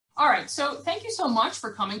All right, so thank you so much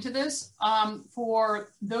for coming to this. For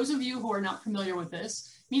those of you who are not familiar with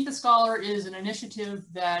this, Meet the Scholar is an initiative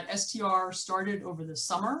that STR started over the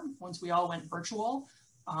summer once we all went virtual.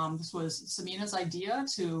 This was Samina's idea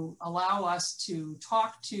to allow us to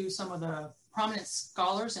talk to some of the prominent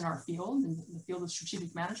scholars in our field, in the field of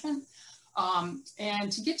strategic management,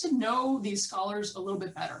 and to get to know these scholars a little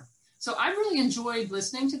bit better. So I've really enjoyed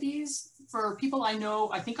listening to these. For people I know,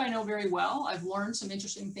 I think I know very well, I've learned some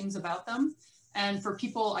interesting things about them. And for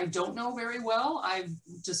people I don't know very well, I've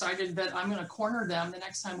decided that I'm going to corner them the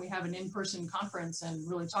next time we have an in-person conference and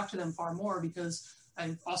really talk to them far more, because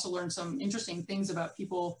I've also learned some interesting things about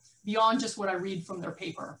people beyond just what I read from their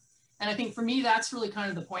paper. And I think for me, that's really kind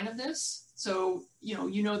of the point of this. So,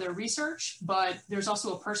 you know their research, but there's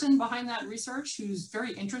also a person behind that research who's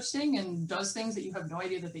very interesting and does things that you have no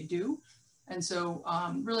idea that they do. And so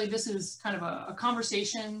really, this is kind of a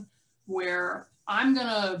conversation where I'm going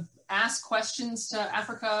to ask questions to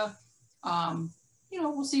Africa.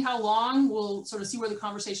 We'll see how long, we'll sort of see where the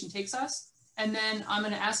conversation takes us. And then I'm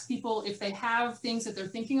going to ask people if they have things that they're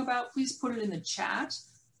thinking about, please put it in the chat.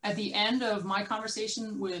 At the end of my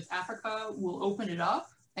conversation with Africa, we'll open it up,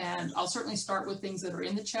 and I'll certainly start with things that are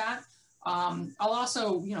in the chat. I'll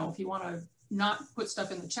also, if you want to not put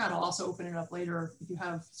stuff in the chat, I'll also open it up later if you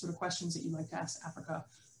have sort of questions that you'd like to ask Africa.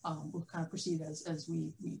 We'll kind of proceed as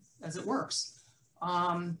it works.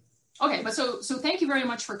 Okay, but so thank you very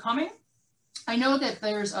much for coming. I know that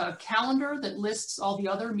there's a calendar that lists all the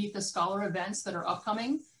other Meet the Scholar events that are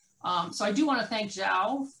upcoming. So I do want to thank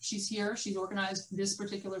Zhao. She's here. She's organized this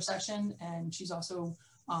particular session, and she's also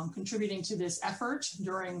contributing to this effort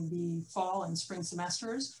during the fall and spring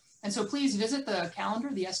semesters. And so please visit the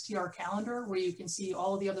calendar, the STR calendar, where you can see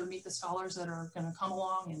all of the other Meet the Scholars that are going to come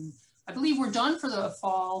along. And I believe we're done for the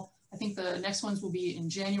fall. I think the next ones will be in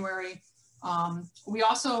January. We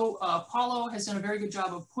also, Paulo has done a very good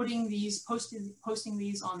job of posting these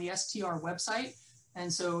on the STR website.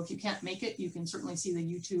 And so if you can't make it, you can certainly see the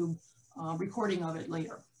YouTube recording of it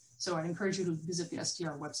later. So I encourage you to visit the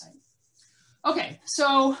STR website. Okay,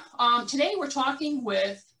 so today we're talking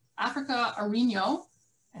with Africa Arino,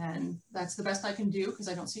 and that's the best I can do because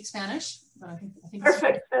I don't speak Spanish, but I think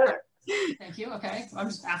perfect. Thank you. Okay, I'm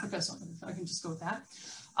just Africa, so I can just go with that.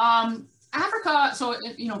 Africa, so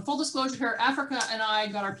full disclosure here, Africa and I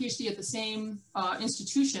got our PhD at the same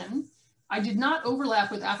institution. I did not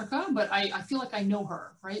overlap with Africa, but I feel like I know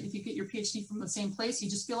her, right? If you get your PhD from the same place, you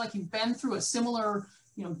just feel like you've been through a similar,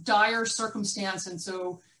 dire circumstance, and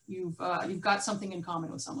so you've got something in common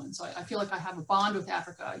with someone. So I feel like I have a bond with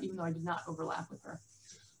Africa, even though I did not overlap with her.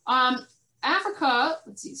 Africa,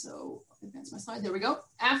 let's see, so I'll advance my slide, there we go.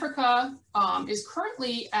 Africa is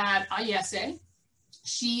currently at IESA.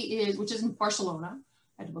 She is, which is in Barcelona.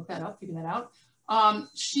 I had to look that up, figure that out.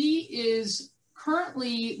 She is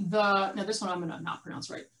currently now this one I'm gonna not pronounce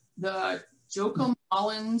right, the Joachim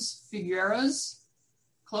Mullins Figueras,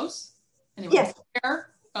 close? Anyway, yes. Chair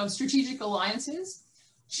of Strategic Alliances.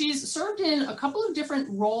 She's served in a couple of different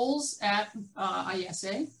roles at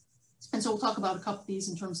IESA. And so we'll talk about a couple of these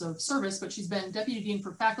in terms of service, but she's been Deputy Dean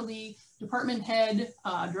for Faculty, Department Head,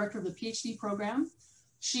 Director of the PhD program.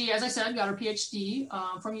 She, as I said, got her PhD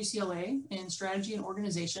from UCLA in Strategy and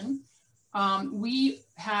Organization. We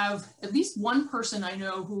have at least one person I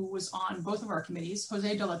know who was on both of our committees,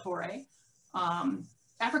 Jose de la Torre.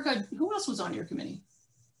 Africa, who else was on your committee?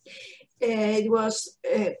 It was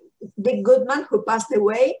Dick Goodman, who passed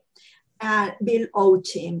away, Bill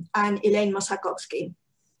Ochi, and Elaine Mosakowski.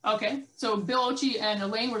 Okay, so Bill Ochi and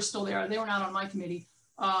Elaine were still there. They were not on my committee.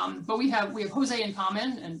 But we have Jose in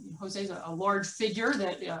common, and Jose's a large figure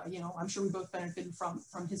that, I'm sure we both benefited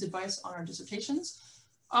from his advice on our dissertations.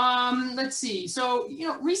 Let's see, so,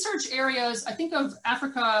 research areas, I think of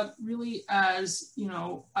Africa really as,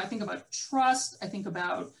 I think about trust, I think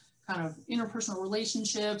about kind of interpersonal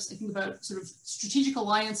relationships, I think about sort of strategic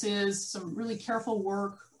alliances, some really careful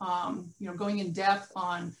work, going in depth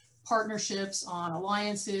on partnerships, on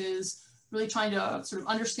alliances, really trying to sort of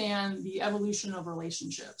understand the evolution of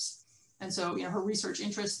relationships. And so, her research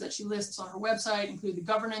interests that she lists on her website include the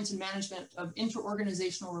governance and management of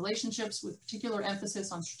interorganizational relationships with particular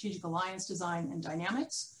emphasis on strategic alliance design and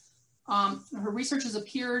dynamics. Her research has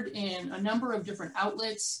appeared in a number of different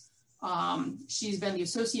outlets. She's been the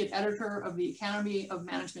associate editor of the Academy of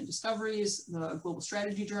Management Discoveries, the Global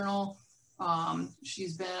Strategy Journal.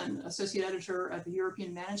 She's been associate editor at the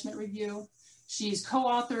European Management Review. She's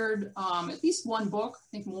co-authored at least one book, I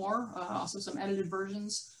think more, also some edited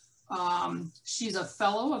versions. She's a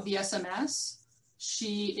fellow of the SMS.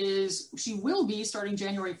 She will be, starting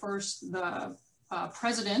January 1st, the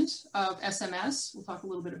president of SMS. We'll talk a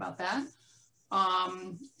little bit about that.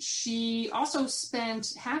 She also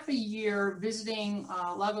spent half a year visiting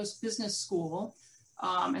Lagos Business School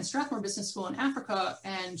and Strathmore Business School in Africa,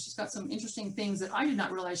 and she's got some interesting things that I did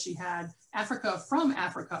not realize she had. Africa from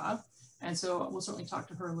Africa, and so we'll certainly talk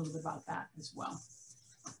to her a little bit about that as well.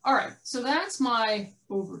 All right, so that's my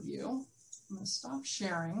overview. I'm going to stop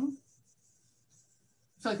sharing.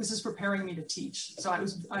 I feel like this is preparing me to teach, so I'm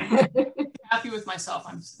happy with myself.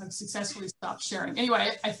 I've successfully stopped sharing.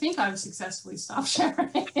 Anyway, I think I've successfully stopped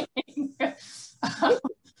sharing.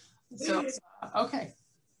 Okay.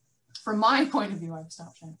 From my point of view, I've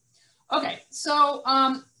stopped sharing. Okay, so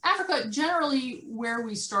Africa, generally where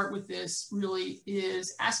we start with this really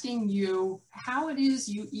is asking you how it is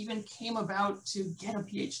you even came about to get a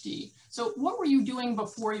PhD. So what were you doing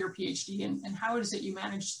before your PhD, and how is it you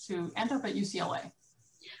managed to end up at UCLA?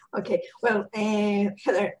 Okay, well,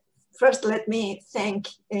 Heather, first let me thank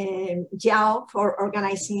Jiao for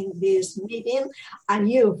organizing this meeting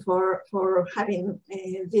and you for having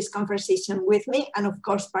this conversation with me, and of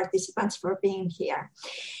course participants for being here.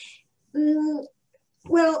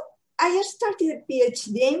 Well, I started a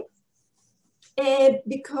PhD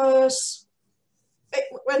because,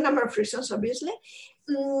 well, a number of reasons, obviously.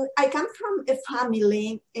 I come from a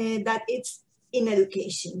family that it's in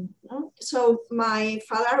education. So my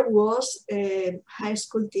father was a high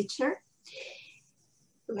school teacher.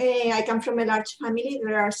 I come from a large family.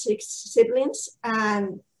 There are 6 siblings,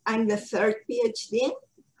 and I'm the 3rd PhD.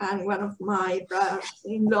 And one of my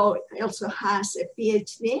brothers-in-law also has a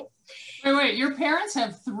PhD. Wait, your parents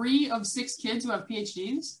have 3 of 6 kids who have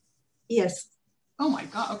PhDs? Yes. Oh my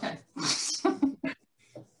God, okay.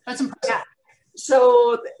 That's impressive. Yeah.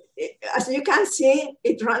 So as you can see,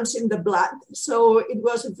 it runs in the blood. So it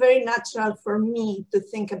was very natural for me to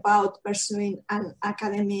think about pursuing an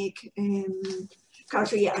academic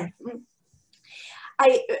career.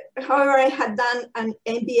 However, I had done an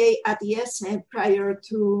MBA at IESE prior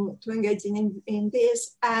to engaging in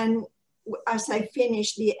this. And as I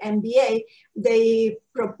finished the MBA, they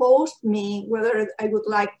proposed me whether I would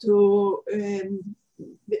like to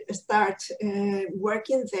start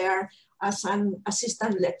working there as an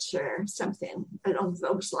assistant lecturer, something along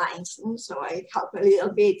those lines. And so I helped a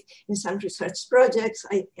little bit in some research projects.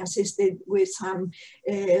 I assisted with some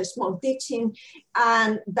small teaching,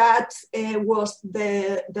 and that was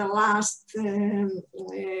the last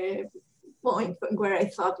point where I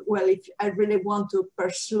thought, well, if I really want to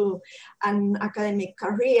pursue an academic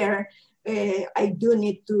career, I do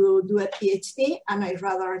need to do a PhD, and I'd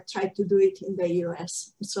rather try to do it in the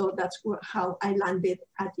US. So that's how I landed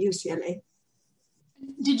at UCLA.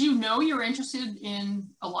 Did you know you were interested in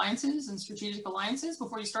alliances and strategic alliances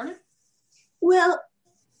before you started? Well,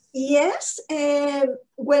 yes.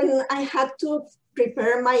 When I had to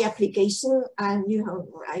prepare my application, and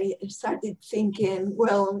I started thinking,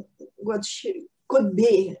 well, what could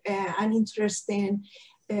be an interesting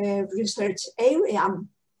research area.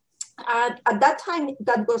 At that time,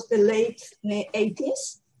 that was the late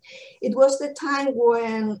 80s. It was the time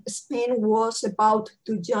when Spain was about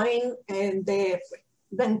to join the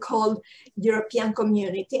then called European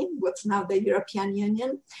Community, what's now the European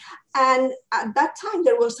Union. And at that time,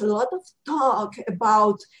 there was a lot of talk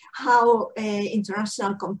about how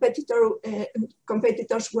international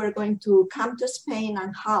competitors were going to come to Spain,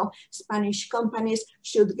 and how Spanish companies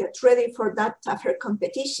should get ready for that tougher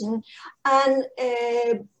competition. And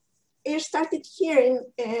I started hearing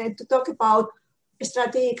to talk about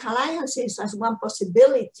strategic alliances as one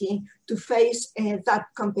possibility to face that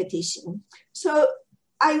competition. So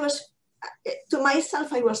I was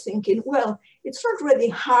thinking, well, it's already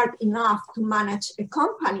hard enough to manage a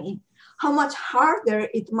company. How much harder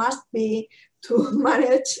it must be to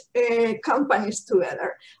manage companies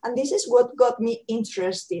together. And this is what got me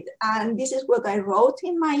interested. And this is what I wrote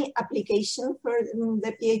in my application for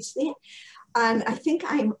the PhD. And I think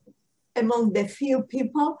I'm among the few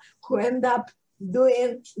people who end up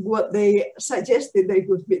doing what they suggested they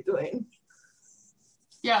would be doing.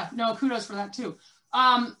 Yeah, no, kudos for that too.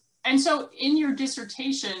 And so in your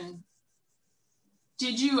dissertation,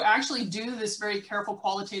 did you actually do this very careful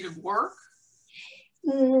qualitative work?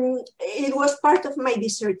 It was part of my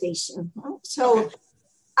dissertation. So okay.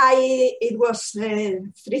 It was a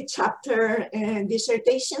 3-chapter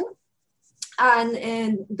dissertation.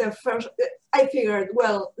 And the first, I figured,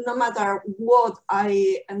 well, no matter what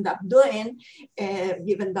I end up doing,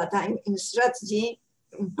 given that I'm in strategy,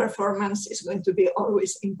 performance is going to be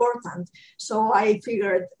always important. So I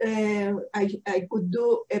figured I could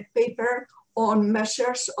do a paper on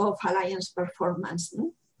measures of alliance performance.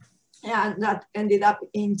 And that ended up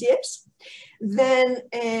in JIPS. Then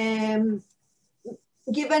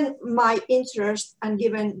given my interest and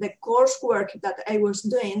given the coursework that I was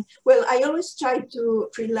doing, well, I always try to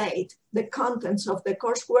relate the contents of the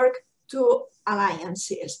coursework to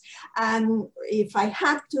alliances. And if I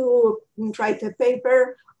had to write a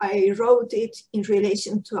paper, I wrote it in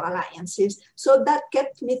relation to alliances. So that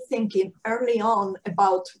kept me thinking early on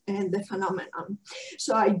about the phenomenon.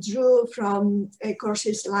 So I drew from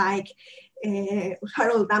courses like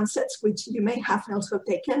Harold Damsett's, which you may have also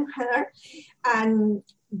taken, Heather, and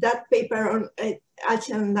that paper on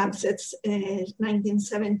Alchian and Damsett's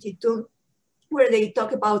 1972, where they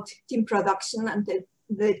talk about team production and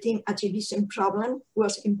the team attribution problem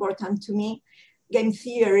was important to me. Game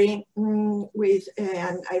theory and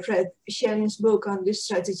I read Schelling's book on the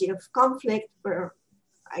strategy of conflict, where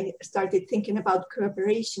I started thinking about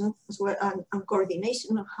cooperation as well and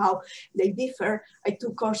coordination of how they differ. I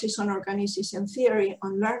took courses on organization theory,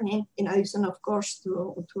 on learning, in addition, of course,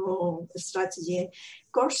 to strategy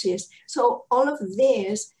courses. So all of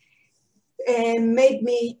this made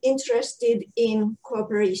me interested in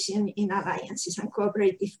cooperation in alliances and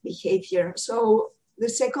cooperative behavior. So the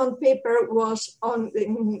second paper was on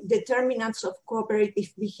the determinants of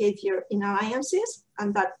cooperative behavior in alliances,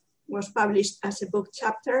 and that was published as a book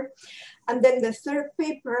chapter. And then the third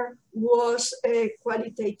paper was a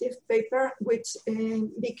qualitative paper, which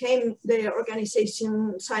became the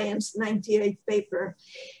Organization Science 98 paper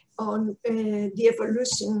on the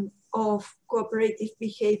evolution of cooperative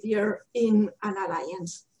behavior in an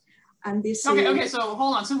alliance. And this okay, so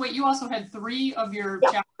hold on. So wait, you also had 3 of your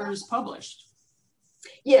chapters published?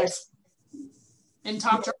 Yes. In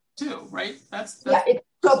top 2, right? That's it's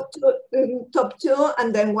top two,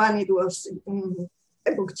 and then one it was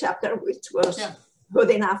a book chapter, which was good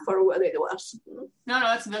enough for what it was. No,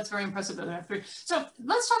 that's very impressive that I have 3. So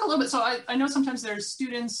let's talk a little bit. So I know sometimes there's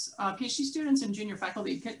students, PhD students and junior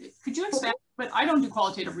faculty. Could you expand? But I don't do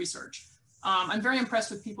qualitative research. I'm very impressed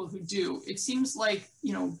with people who do. It seems like,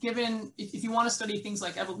 given if you want to study things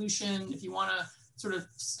like evolution, if you want to sort of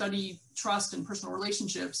study trust and personal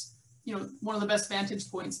relationships, one of the best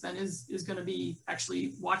vantage points then is going to be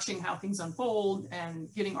actually watching how things unfold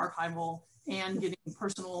and getting archival and getting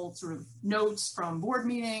personal sort of notes from board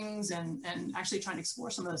meetings and actually trying to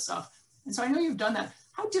explore some of this stuff. And so I know you've done that.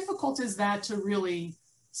 How difficult is that to really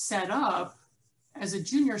set up as a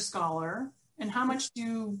junior scholar? And how much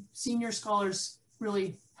do senior scholars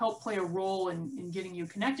really help play a role in getting you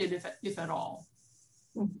connected, if at all?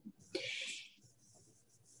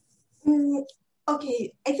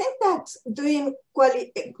 Okay, I think that doing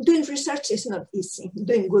research is not easy,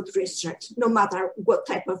 doing good research, no matter what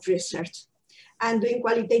type of research. And doing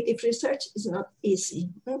qualitative research is not easy.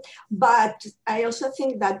 But I also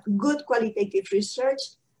think that good qualitative research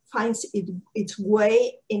finds its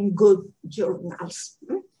way in good journals.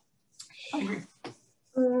 I agree.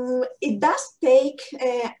 It does take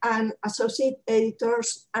an associate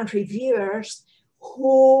editors and reviewers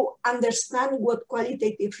who understand what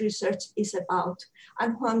qualitative research is about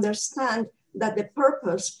and who understand that the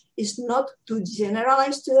purpose is not to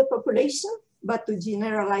generalize to the population, but to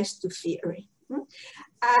generalize to theory.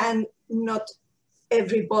 And not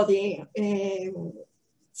everybody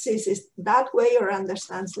sees it that way or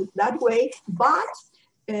understands it that way, but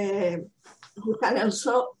who can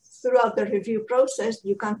also, throughout the review process,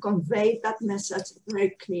 you can convey that message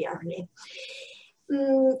very clearly.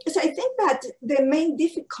 So I think that the main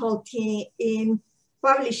difficulty in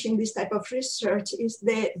publishing this type of research is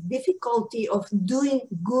the difficulty of doing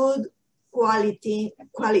good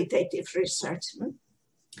qualitative research.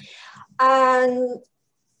 And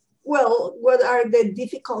well, what are the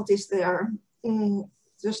difficulties there?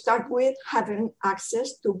 To start with, having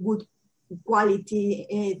access to good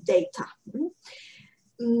quality data.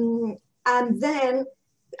 And then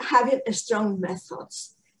having strong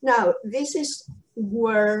methods. Now, this is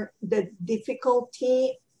where the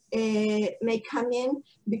difficulty may come in,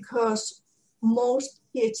 because most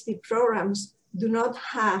PhD programs do not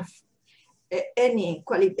have any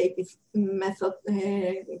qualitative method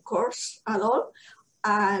course at all.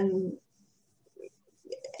 And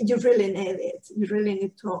you really need it. You really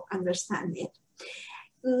need to understand it.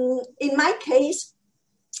 In my case,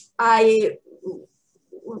 I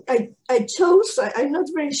chose, I'm not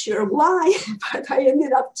very sure why, but I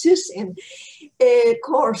ended up choosing a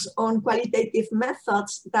course on qualitative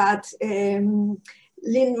methods that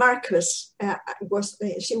Lynn Marcus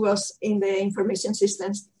she was in the information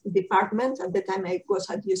systems department at the time I was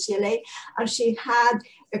at UCLA, and she had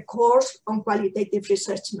a course on qualitative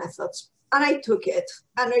research methods. And I took it,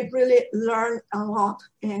 and I really learned a lot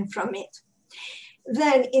from it.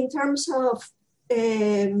 Then in terms of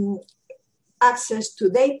access to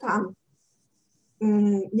data,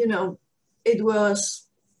 it was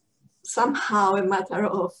somehow a matter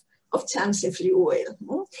of chance, if you will.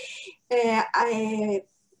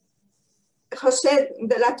 Jose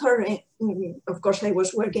de la Torre, of course, I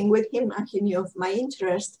was working with him and he knew of my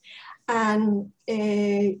interest. And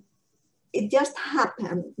it just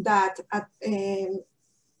happened that at the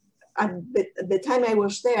time I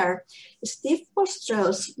was there, Steve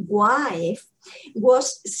Postrel's wife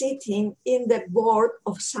was sitting in the board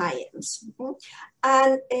of science.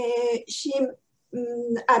 And she,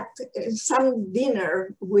 at some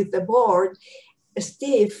dinner with the board,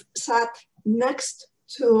 Steve sat next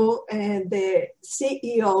to the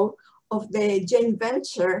CEO of the joint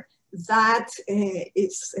venture that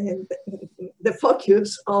is the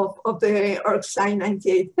focus of the ORCSci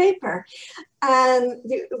 98 paper. And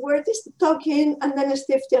we're just talking, and then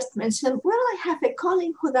Steve just mentioned, well, I have a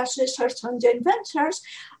colleague who does research on joint ventures.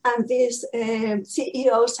 And this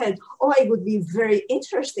CEO said, oh, I would be very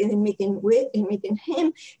interested in meeting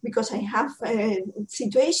him because I have a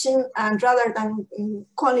situation, and rather than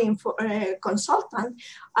calling for a consultant,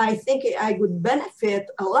 I think I would benefit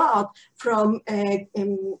a lot from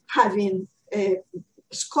having a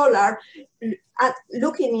scholar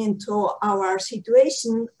looking into our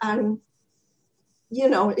situation, and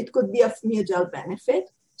it could be of mutual benefit.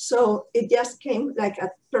 So it just came like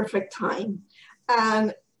at perfect time.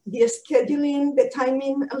 And the scheduling, the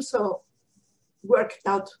timing also worked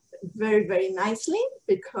out very, very nicely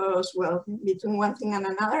because, well, between one thing and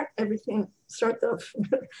another, everything sort of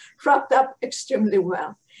wrapped up extremely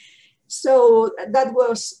well. So that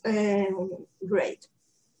was great.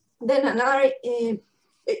 Then another,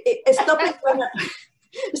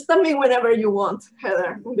 stop me whenever you want,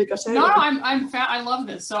 Heather, because I love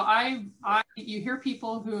this. So you hear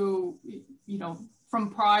people who,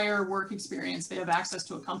 from prior work experience, they have access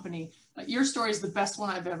to a company. Your story is the best one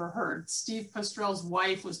I've ever heard. Steve Postrel's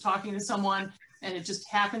wife was talking to someone and it just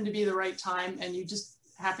happened to be the right time, and you just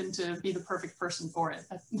happened to be the perfect person for it.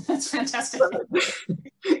 That's fantastic.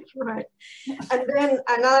 Right. And then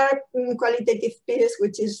another qualitative piece,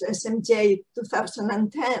 which is SMJ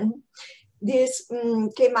 2010, this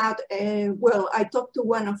came out, I talked to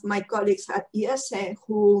one of my colleagues at IESE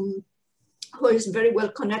who is very well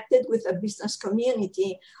connected with the business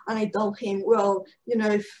community. And I told him, well,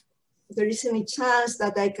 if there is any chance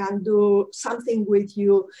that I can do something with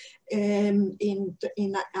you in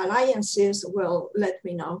alliances, well, let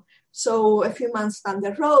me know. So a few months down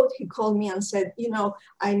the road, he called me and said,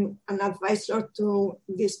 I'm an advisor to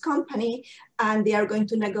this company and they are going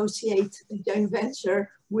to negotiate a joint venture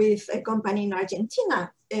with a company in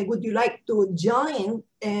Argentina. Would you like to join?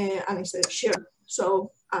 And I said, sure.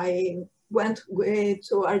 So I went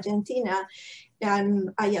to Argentina and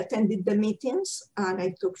I attended the meetings and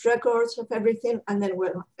I took records of everything. And then,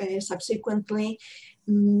 subsequently,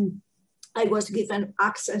 I was given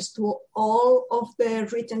access to all of the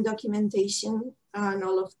written documentation and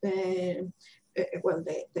all of the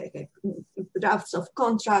drafts of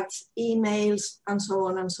contracts, emails, and so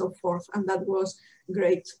on and so forth. And that was a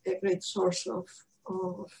great source of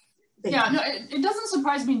data. Yeah, no, it doesn't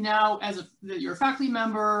surprise me now that you're a faculty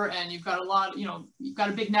member and you've got a lot, you've got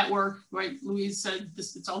a big network, right? Louise said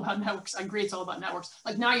it's all about networks. I agree, it's all about networks.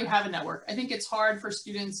 Like now you have a network. I think it's hard for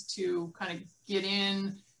students to kind of get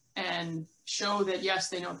in and show that, yes,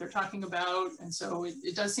 they know what they're talking about. And so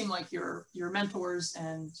it does seem like your mentors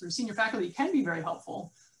and sort of senior faculty can be very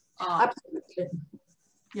helpful. Absolutely.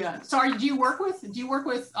 Yeah. Sorry, do you work with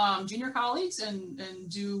junior colleagues and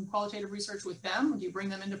do qualitative research with them? Do you bring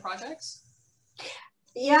them into projects?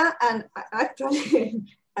 Yeah, and actually,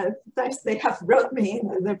 times they have brought me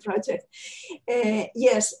into the project.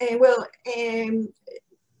 Yes,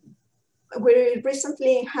 we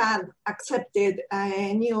recently had accepted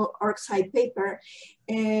a new ORCSci paper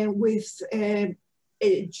with a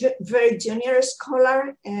very junior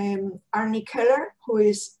scholar, Arnie Keller, who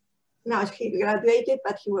is now he graduated,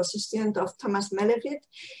 but he was a student of Thomas Melevit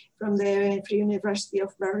from the Free University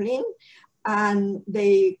of Berlin. And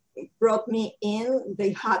they brought me in.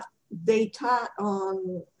 They had data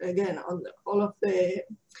on all of the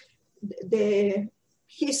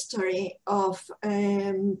history of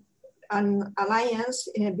an alliance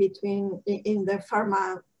between in the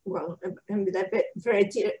pharma, in the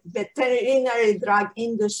veterinary drug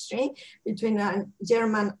industry between a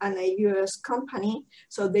German and a US company.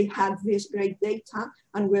 So they had this great data,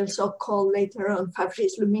 and we also called later on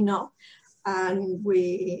Fabrice Lumineux. And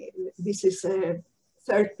this is a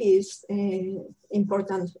third piece,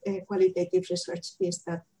 important qualitative research piece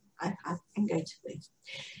that I have engaged with.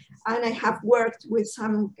 And I have worked with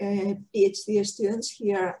some PhD students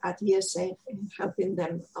here at ESA, helping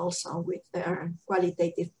them also with their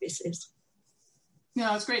qualitative pieces.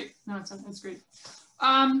 Yeah, that's great. No, that's great.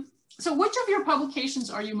 So which of your publications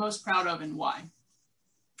are you most proud of and why?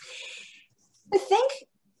 I think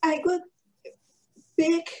I could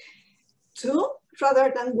pick two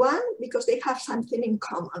rather than one because they have something in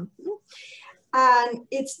common. And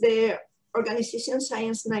it's the Organization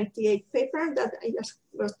Science 98 paper that I just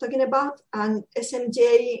was talking about, and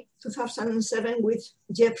SMJ 2007 with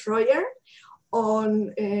Jeff Royer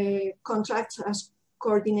on contracts as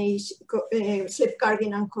coordination,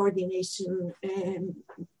 safeguarding and coordination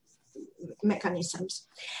mechanisms.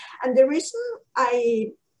 And the reason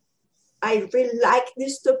I really like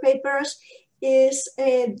these two papers is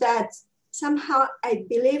that somehow I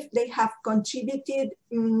believe they have contributed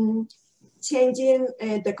changing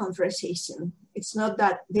the conversation. It's not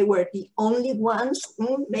that they were the only ones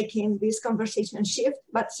making this conversation shift,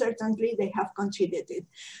 but certainly they have contributed.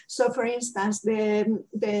 So for instance, the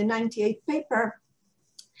 98 paper,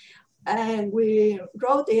 we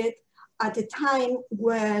wrote it at a time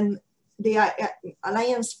when the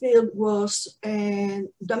alliance field was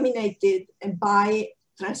dominated by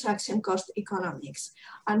transaction cost economics.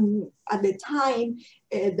 And at the time,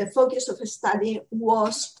 the focus of the study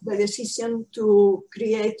was the decision to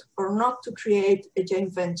create or not to create a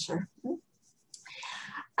joint venture.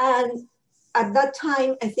 And at that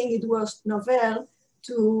time, I think it was novel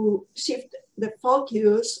to shift the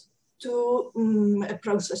focus to a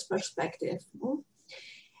process perspective.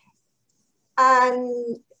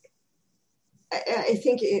 And I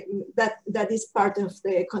think that is part of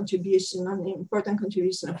the contribution, an important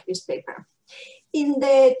contribution of this paper. In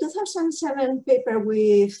the 2007 paper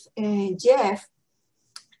with Jeff,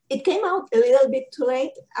 it came out a little bit too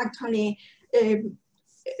late. Actually,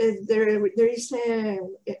 there is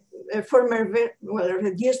a former, well, a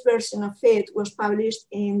reduced version of it was published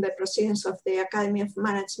in the Proceedings of the Academy of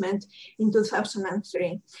Management in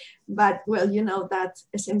 2003. But, well, you know that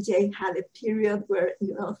SMJ had a period where,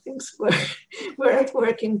 you know, things weren't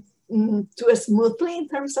working too smoothly in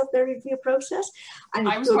terms of the review process. And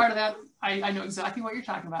I was part of that. I know exactly what you're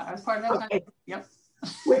talking about. I was part of that. Okay. Yep.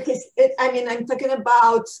 Which is, I mean, I'm talking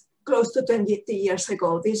about close to 20 years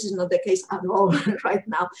ago. This is not the case at all right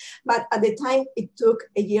now. But at the time, it took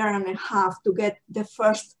a year and a half to get the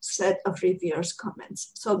first set of reviewers'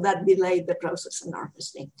 comments. So that delayed the process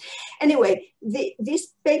enormously. Anyway,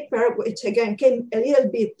 this paper, which again came a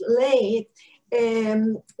little bit late,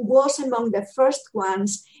 was among the first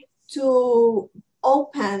ones to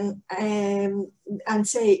open and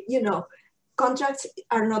say, you know, contracts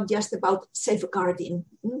are not just about safeguarding.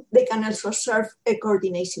 They can also serve a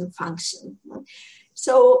coordination function.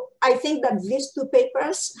 So I think that these two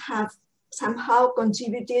papers have somehow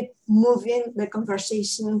contributed moving the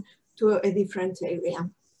conversation to a different area.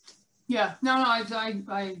 Yeah, no, I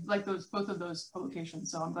like both of those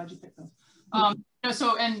publications, so I'm glad you picked those.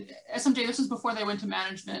 So, and SMJ, this was before they went to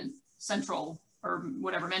Management Central or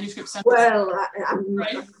whatever, Manuscript Central. Well,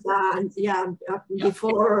 right?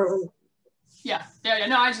 Before. Yeah.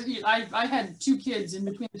 No, I had two kids in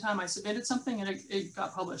between the time I submitted something and it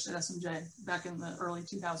got published at SMJ back in the early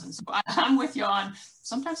 2000s. So I'm with you on,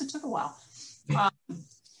 sometimes it took a while.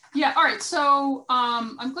 Yeah, all right. So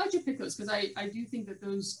I'm glad you picked those because I do think that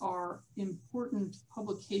those are important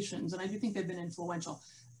publications and I do think they've been influential.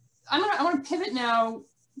 I want to pivot now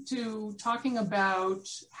to talking about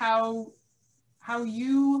how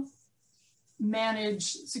you manage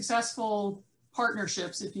successful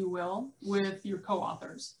partnerships, if you will, with your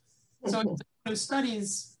co-authors. So those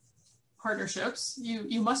studies partnerships,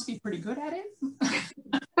 you must be pretty good at it.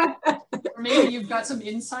 Or maybe you've got some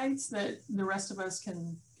insights that the rest of us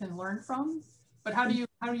can learn from. But how do you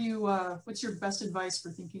what's your best advice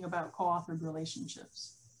for thinking about co-authored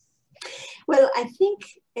relationships? Well, I think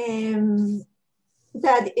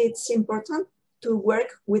that it's important to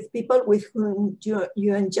work with people with whom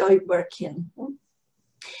you enjoy working.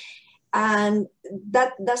 And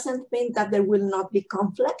that doesn't mean that there will not be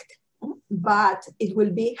conflict, but it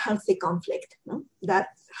will be healthy conflict that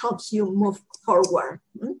helps you move forward.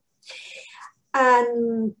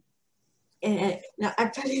 And now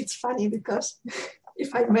actually it's funny because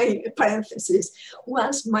if I may, a parenthesis,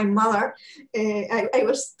 once my mother, I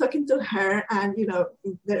was talking to her and, you know,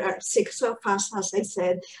 there are 6 of us, as I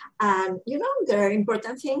said, and, you know, there are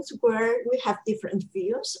important things where we have different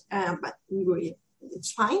views, but we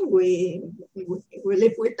it's fine. We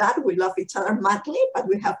live with that. We love each other madly, but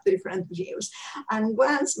we have different views. And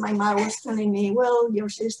once my mother was telling me, well, your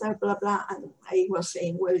sister, blah, blah. And I was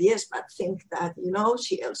saying, well, yes, but think that,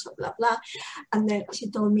 she also blah, blah. And then she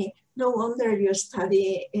told me, no wonder you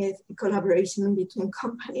study collaboration between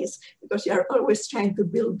companies, because you're always trying to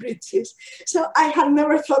build bridges. So I had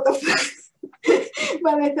never thought of that.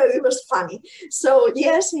 But I thought it was funny. So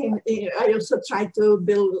yes, I also try to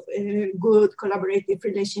build good collaborative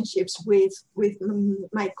relationships with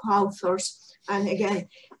my co-authors, and again,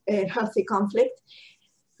 healthy conflict.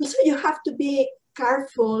 So you have to be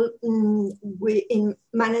careful in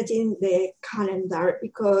managing the calendar,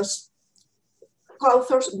 because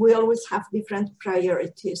co-authors, we always have different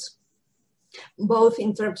priorities, both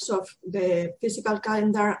in terms of the physical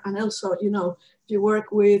calendar and also, if you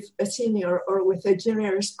work with a senior or with a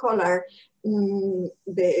junior scholar,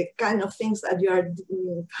 the kind of things that you are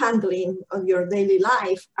handling on your daily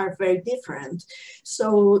life are very different.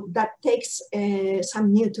 So that takes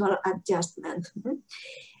some mutual adjustment.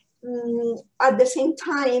 At the same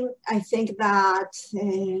time, I think that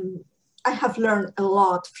I have learned a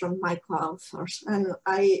lot from my co-authors, and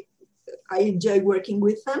I enjoy working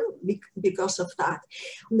with them because of that.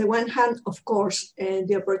 On the one hand, of course,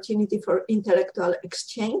 the opportunity for intellectual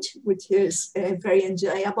exchange, which is very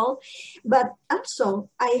enjoyable, but also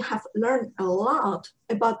I have learned a lot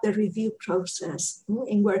about the review process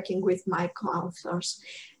in working with my co-authors.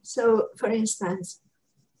 So, for instance,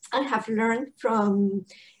 I have learned from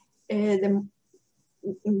the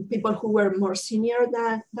people who were more senior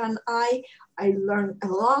than I learned a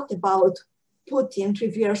lot about putting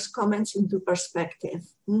reviewers' comments into perspective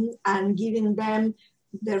and giving them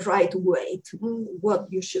the right weight. What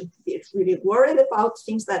you should be really worried about,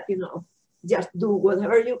 things that, just do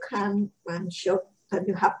whatever you can and show that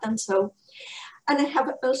you have done so. And I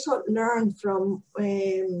have also learned from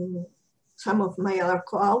some of my other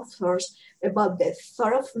co-authors about the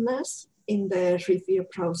thoroughness in the review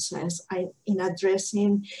process, in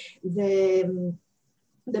addressing the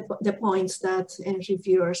points that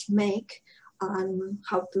reviewers make, and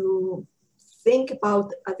how to think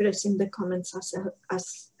about addressing the comments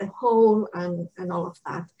as a whole, and all of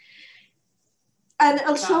that. And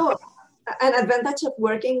also, an advantage of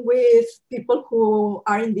working with people who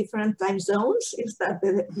are in different time zones is that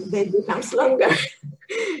the day becomes longer.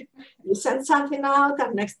 You send something out,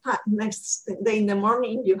 and next day in the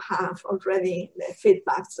morning you have already the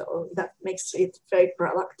feedback, so that makes it very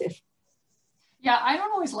productive. Yeah, I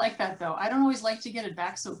don't always like that though. I don't always like to get it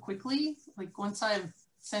back so quickly. Like once I've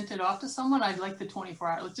sent it off to someone, I'd like the 24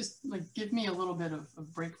 hours. Just give me a little bit of a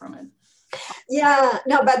break from it. Yeah,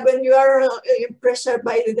 no, but when you are pressured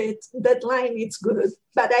by the deadline, it's good.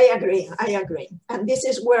 But I agree. And this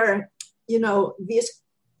is where, this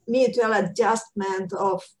mutual adjustment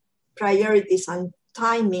of priorities and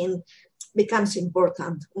timing becomes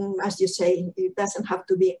important. As you say, it doesn't have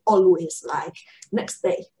to be always like next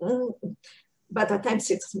day. But at times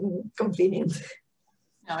it's convenient.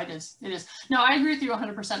 No, it is. No, I agree with you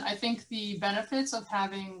 100%. I think the benefits of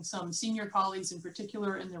having some senior colleagues in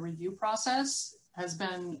particular in the review process has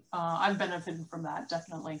been, I've benefited from that,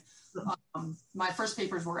 definitely. My first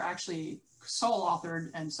papers were actually sole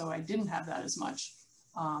authored, and so I didn't have that as much.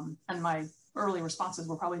 And my early responses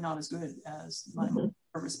were probably not as good as my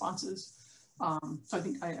responses. So I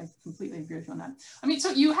think I completely agree with you on that. I mean,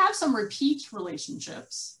 so you have some repeat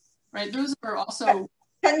relationships, right? Those are also...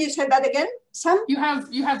 Can you say that again, Sam? You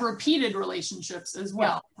have repeated relationships as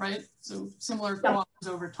well, right? So similar co-authors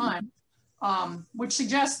over time, which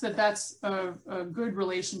suggests that that's a good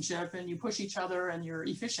relationship, and you push each other and you're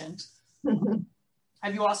efficient.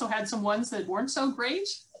 Have you also had some ones that weren't so great?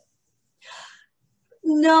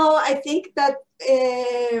 No, I think that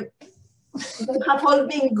they have all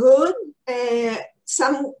been good.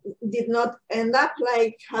 Some did not end up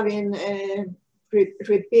like having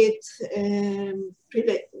repeat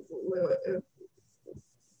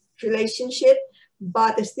relationship,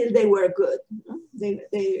 but still they were good.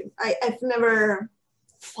 I've never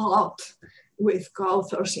fought with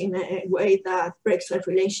co-authors in a way that breaks a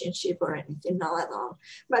relationship or anything, not at all.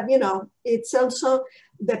 But it's also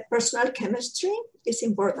the personal chemistry is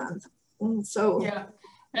important. So yeah.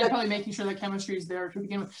 And probably making sure that chemistry is there to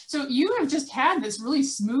begin with. So you have just had this really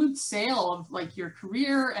smooth sail of like your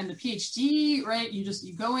career and the PhD, right? You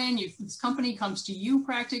go in, this company comes to you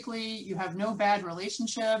practically, you have no bad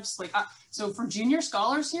relationships. So for junior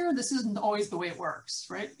scholars here, this isn't always the way it works,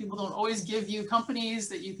 right? People don't always give you companies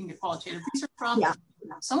that you can get qualitative research from. Yeah.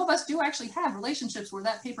 Some of us do actually have relationships where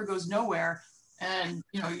that paper goes nowhere, And,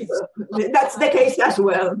 that's the case as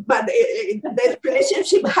well. But the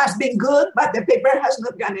relationship has been good, but the paper has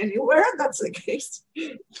not gone anywhere. That's the case.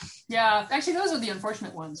 Yeah, actually, those are the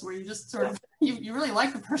unfortunate ones where you just sort of, you really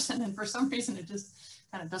like the person and for some reason it just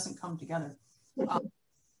kind of doesn't come together.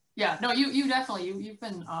 Yeah, no, you definitely, you've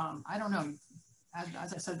been, I don't know,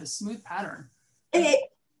 as I said, the smooth pattern. I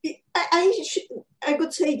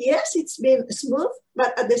could say yes, it's been smooth,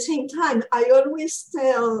 but at the same time, I always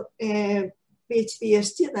tell PhD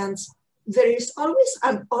students, there is always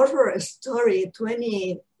an horror story to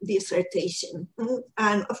any dissertation.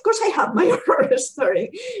 And of course I have my horror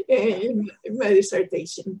story in my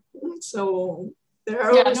dissertation. So there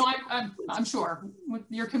are yeah, no, I'm sure with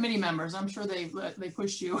your committee members, I'm sure they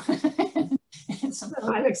pushed you in some,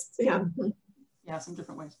 some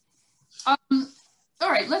different ways. All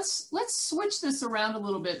right, let's switch this around a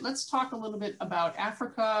little bit. Let's talk a little bit about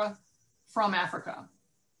Africa from Africa.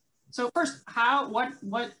 So first,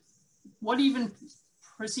 what even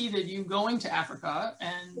preceded you going to Africa?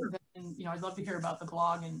 And then, I'd love to hear about the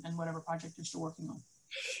blog and whatever project you're still working on.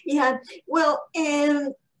 Yeah, well,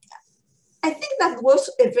 I think that was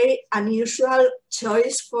a very unusual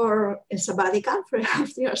choice for a sabbatical, for a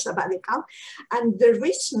half-year sabbatical. And the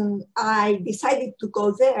reason I decided to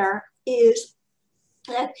go there is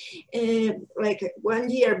that like 1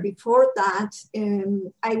 year before that,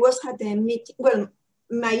 I was at a meeting, well,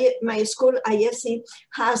 my school, ISE,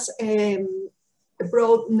 has a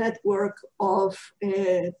broad network of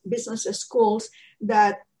business schools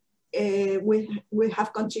that we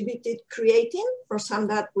have contributed creating, for some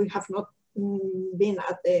that we have not been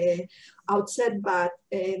at the outset, but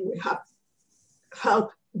we have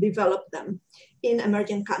helped develop them in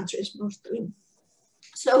emerging countries mostly.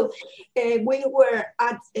 So we were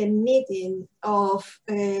at a meeting of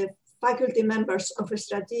faculty members of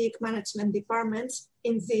strategic management departments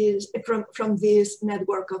in this, from this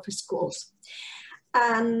network of schools.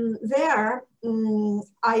 And there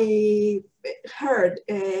I heard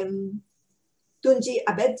Tunji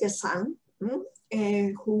Abedjesan, who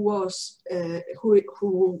was at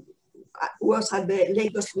the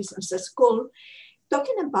Lagos Business School,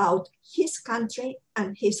 talking about his country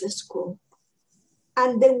and his school.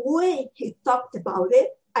 And the way he talked about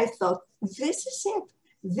it, I thought, this is it.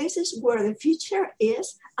 This is where the future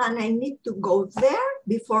is, and I need to go there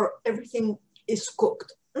before everything is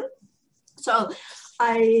cooked. So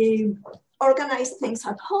I organized things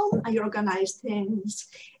at home, I organized things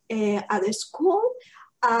at the school,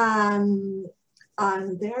 and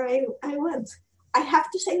there I went. I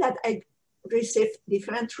have to say that I received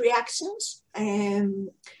different reactions.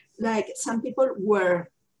 Like some people were,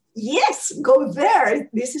 yes, go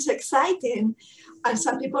there, this is exciting. And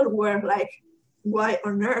some people were like, why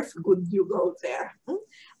on earth would you go there?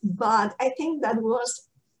 But I think that was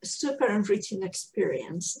a super enriching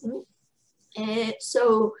experience.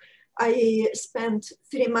 So I spent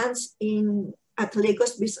 3 months at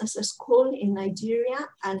Lagos Business School in Nigeria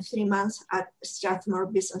and 3 months at Strathmore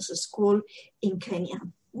Business School in Kenya.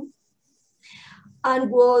 And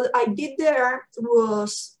what I did there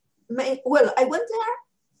was, well, I went there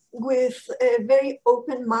with a very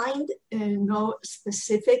open mind and no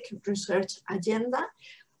specific research agenda,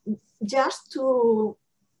 just to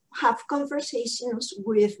have conversations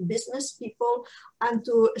with business people and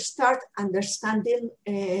to start understanding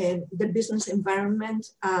the business environment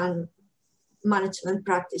and management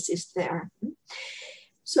practices there.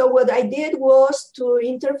 So what I did was to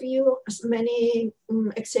interview as many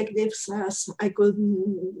executives as I could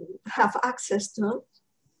have access to.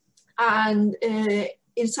 And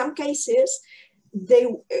in some cases, they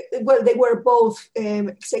were both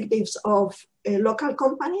executives of local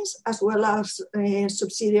companies as well as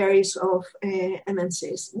subsidiaries of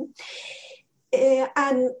MNCs.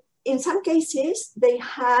 And in some cases, they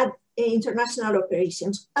had international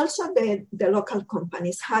operations. Also, the local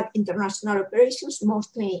companies had international operations,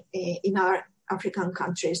 mostly in our African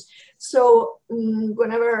countries. So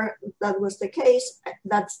whenever that was the case,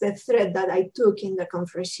 that's the thread that I took in the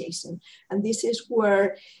conversation. And this is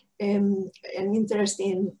where an interest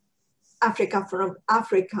in Africa from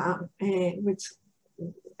Africa, which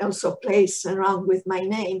also plays around with my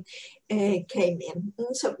name, came in.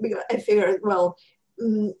 So I figured, well,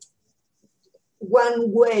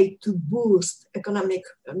 one way to boost economic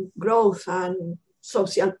growth and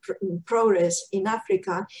social progress in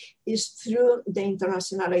Africa is through the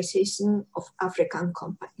internationalization of African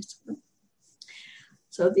companies.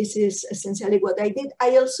 So this is essentially what I did.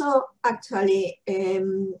 I also actually,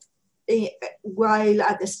 while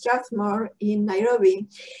at Strathmore in Nairobi,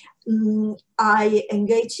 I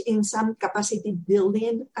engaged in some capacity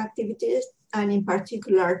building activities, and in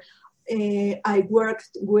particular, I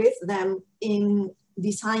worked with them in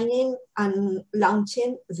designing and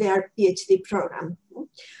launching their PhD program.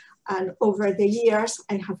 And over the years,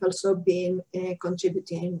 I have also been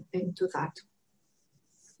contributing to that.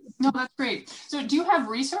 No, that's great. So do you have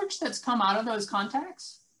research that's come out of those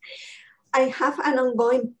contacts? I have an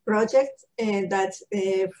ongoing project that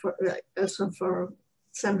also for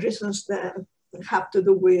some reasons that have to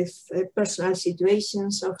do with personal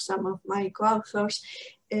situations of some of my co-authors.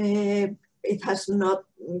 It has not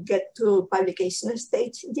get to publication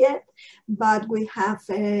stage yet, but we have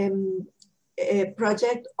a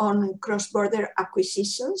project on cross-border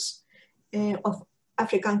acquisitions of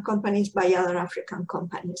African companies by other African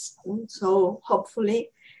companies. So hopefully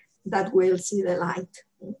that will see the light.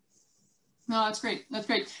 No, that's great. That's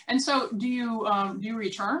great. And so do you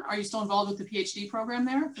return? Are you still involved with the PhD program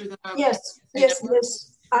there? Through the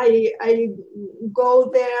yes. I go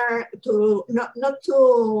there to, not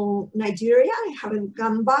to Nigeria, I haven't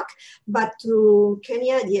gone back, but to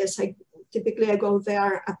Kenya, yes, I typically go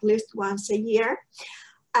there at least once a year.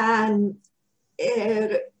 And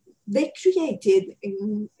they created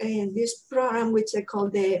in this program, which they call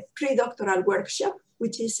the pre-doctoral workshop,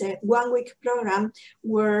 which is a one-week program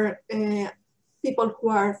where people who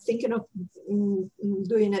are thinking of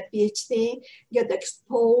doing a PhD get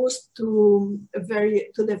exposed to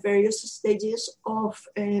the various stages of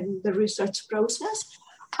the research process.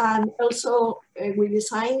 And also we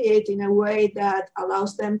designed it in a way that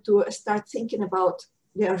allows them to start thinking about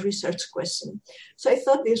their research question. So I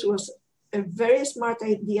thought this was a very smart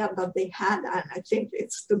idea that they had, and I think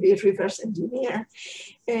it's to be reverse engineered,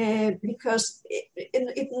 because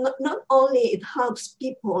it not only it helps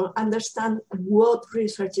people understand what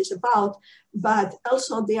research is about, but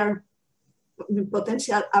also they are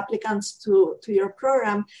potential applicants to your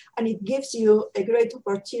program, and it gives you a great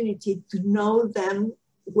opportunity to know them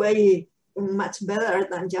way much better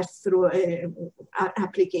than just through an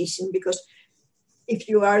application, because if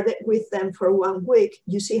you are with them for 1 week,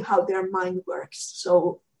 you see how their mind works.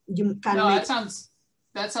 So you can that sounds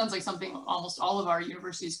like something almost all of our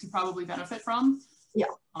universities could probably benefit from. Yeah.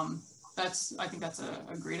 I think that's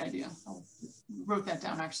a great idea. I wrote that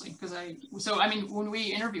down actually, because I mean, when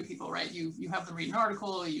we interview people, right, you have them read an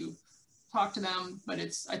article, you talk to them, but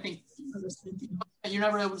I think you're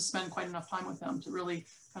never able to spend quite enough time with them to really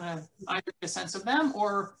kind of either get a sense of them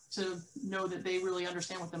or to know that they really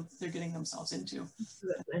understand what they're getting themselves into.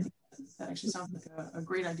 That actually sounds like a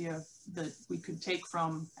great idea that we could take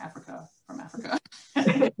from Africa.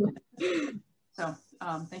 So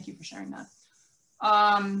thank you for sharing that.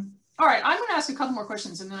 All right, I'm going to ask a couple more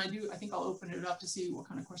questions, and then I think I'll open it up to see what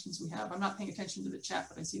kind of questions we have. I'm not paying attention to the chat,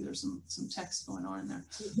 but I see there's some text going on in there.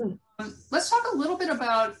 Let's talk a little bit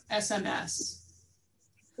about SMS.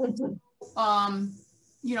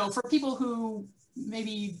 You know, for people who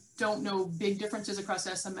maybe don't know big differences across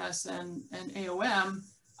SMS and AOM,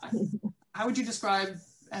 how would you describe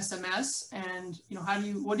SMS? And you know,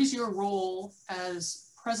 what is your role as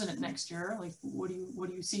president next year? Like, what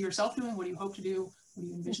do you see yourself doing? What do you hope to do? What do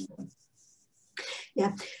you envision doing?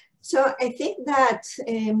 Yeah, so I think that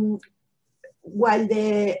while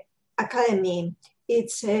the academy,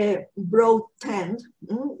 it's a broad tent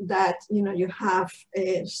that, you know, you have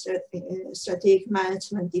a strategic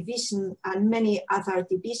management division and many other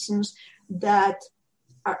divisions that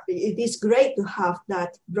it is great to have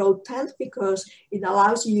that broad tent because it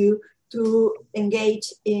allows you to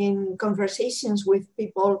engage in conversations with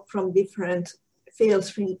people from different fields,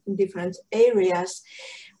 from different areas,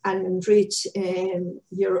 and enrich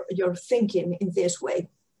your thinking in this way.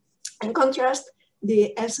 In contrast,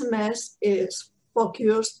 the SMS is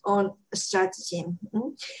focused on strategy.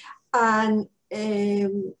 And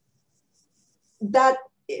that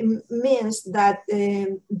means that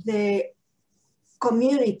the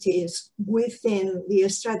communities within the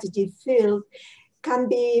strategy field can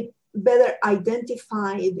be better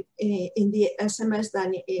identified in the SMS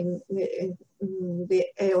than in the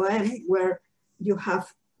AOM, where you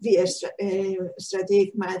have the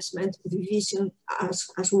strategic management division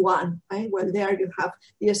as one, right? Well, there you have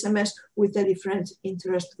the SMS with the different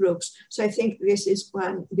interest groups. So I think this is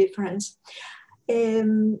one difference.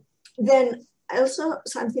 Then also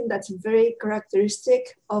something that's very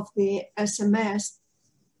characteristic of the SMS,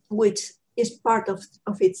 which is part of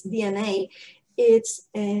its DNA, it's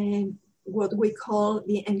what we call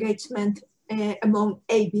the engagement among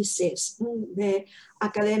ABCs, the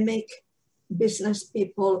academic, business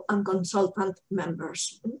people, and consultant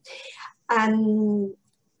members. And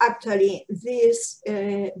actually, this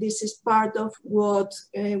is part of what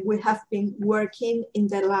we have been working in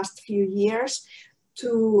the last few years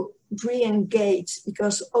to re-engage,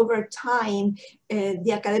 because over time,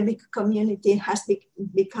 the academic community has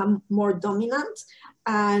become more dominant.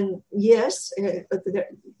 And yes, the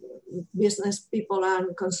business people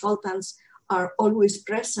and consultants are always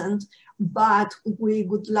present, but we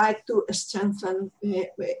would like to strengthen,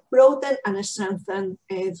 broaden and strengthen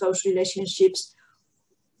those relationships,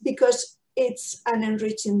 because it's an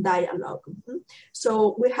enriching dialogue.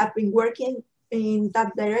 So we have been working in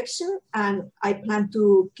that direction, and I plan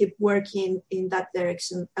to keep working in that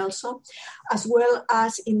direction also, as well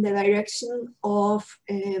as in the direction of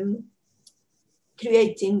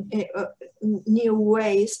creating new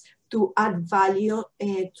ways to add value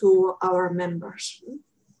to our members.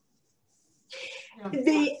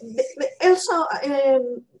 Also,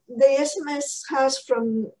 the SMS has,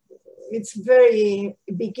 from its very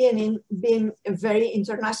beginning, been very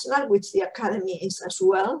international, which the Academy is as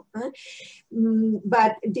well.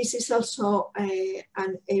 But this is also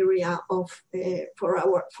an area of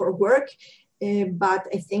for work. But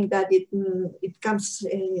I think that it comes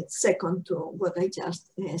second to what I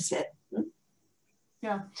just said.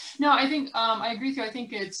 Yeah, no, I think I agree with you. I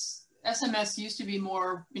think SMS used to be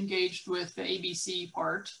more engaged with the ABC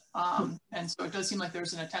part, and so it does seem like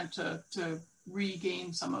there's an attempt to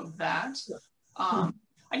regain some of that. I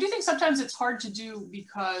do think sometimes it's hard to do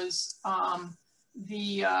because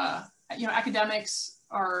academics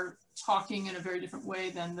are talking in a very different way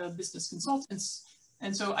than the business consultants.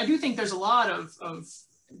 And so I do think there's a lot of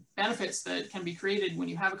benefits that can be created when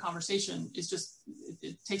you have a conversation. It's just,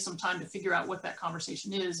 it takes some time to figure out what that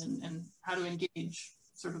conversation is and how to engage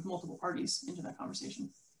sort of multiple parties into that conversation.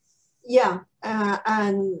 Yeah,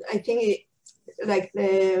 and I think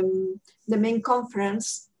the main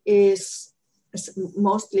conference is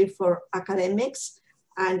mostly for academics,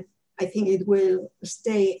 and I think it will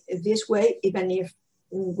stay this way, even if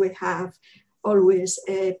we have always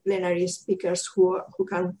plenary speakers who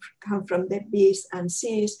can come from the Bs and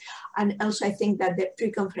Cs. And also I think that the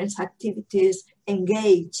pre-conference activities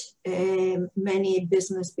engage many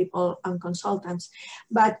business people and consultants.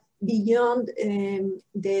 But beyond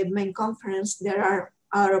the main conference, there are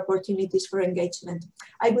other opportunities for engagement.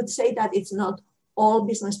 I would say that it's not all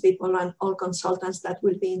business people and all consultants that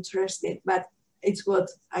will be interested, but it's what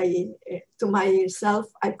to myself,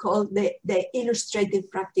 I call the illustrated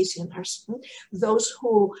practitioners, those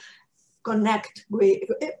who connect with,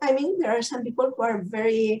 I mean, there are some people who are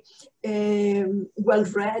very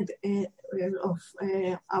well-read of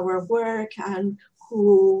our work and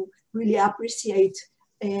who really appreciate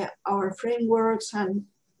our frameworks, and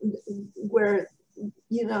where,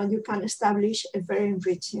 you can establish a very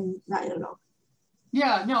enriching dialogue.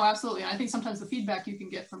 Yeah, no, absolutely. I think sometimes the feedback you can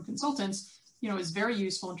get from consultants is very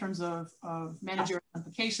useful in terms of managerial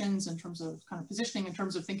implications, in terms of kind of positioning, in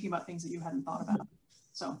terms of thinking about things that you hadn't thought about.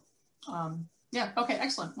 So, yeah, okay,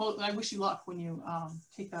 excellent. Well, I wish you luck when you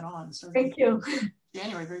take that on. So thank you.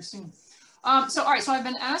 January, very soon. So, all right, so I've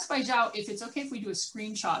been asked by Zhao if it's okay if we do a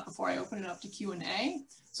screenshot before I open it up to Q&A.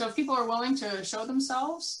 So if people are willing to show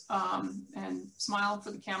themselves and smile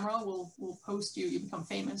for the camera, we'll post you. You become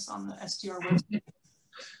famous on the STR website.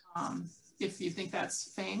 If you think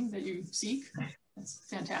that's fame that you seek, that's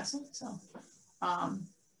fantastic. So,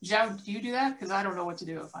 Zhao, do you do that? Because I don't know what to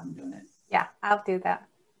do if I'm doing it. Yeah, I'll do that.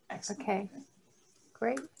 Excellent. Okay,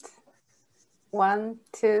 great. 1,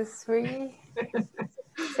 2, 3.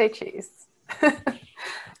 Say cheese.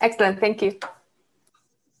 Excellent, thank you.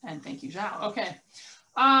 And thank you, Zhao. Okay.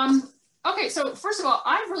 Okay, so first of all,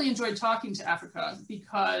 I've really enjoyed talking to Africa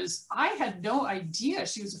because I had no idea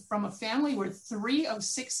she was from a family where 3 of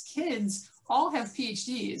 6 kids all have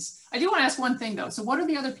PhDs. I do want to ask one thing though. So what are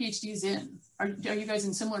the other PhDs in? Are you guys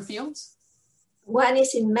in similar fields? One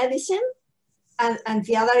is in medicine and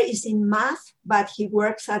the other is in math, but he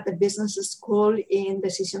works at the business school in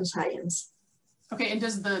decision science. Okay, and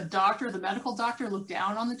does the medical doctor look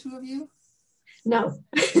down on the 2 of you? No.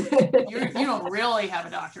 You don't really have a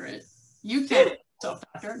doctorate. You can't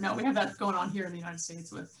self-doctor. No, we have that going on here in the United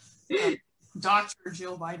States with Dr.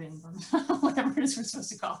 Jill Biden, or whatever it is we're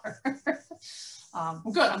supposed to call her. Well,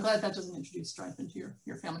 good. I'm glad that doesn't introduce strife into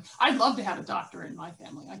your family. I'd love to have a doctor in my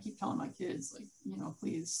family. I keep telling my kids,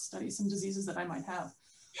 please study some diseases that I might have.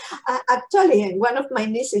 Actually, one of my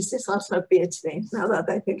nieces is also a PhD, now that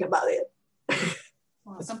I think about it.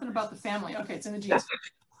 Well, something about the family. Okay, it's in the genes.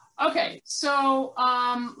 Okay, so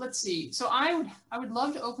let's see. So I would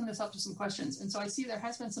love to open this up to some questions. And so I see there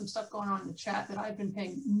has been some stuff going on in the chat that I've been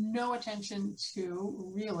paying no attention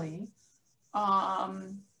to, really. Let's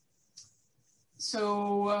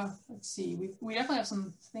see. We definitely have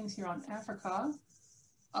some things here on Africa.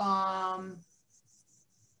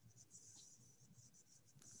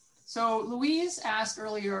 So Louise asked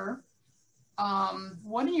earlier,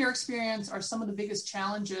 what in your experience are some of the biggest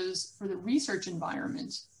challenges for the research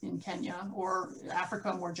environment in Kenya or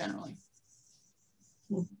Africa more generally?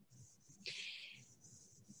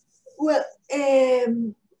 Well,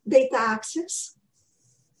 data access,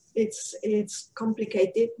 it's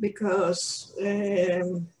complicated because there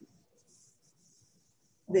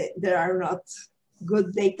are not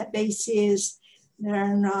good databases, there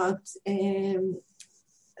are not,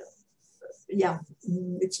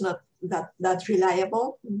 it's not that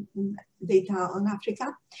reliable data on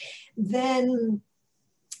Africa. Then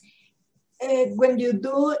when you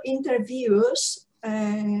do interviews,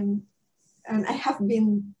 and I have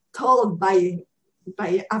been told by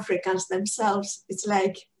Africans themselves, it's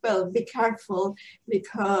like, well, be careful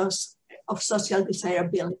because of social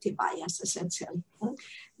desirability bias, essentially.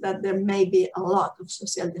 That there may be a lot of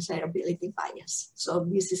social desirability bias. So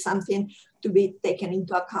this is something to be taken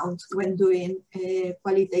into account when doing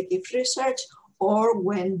qualitative research or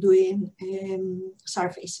when doing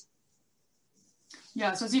surveys.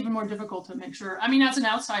 Yeah, so it's even more difficult to make sure. I mean, as an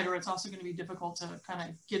outsider, it's also going to be difficult to kind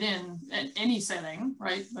of get in at any setting,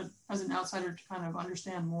 right? But as an outsider, to kind of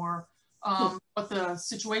understand more what the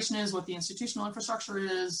situation is, what the institutional infrastructure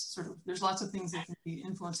is, sort of, there's lots of things that can be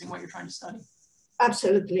influencing what you're trying to study.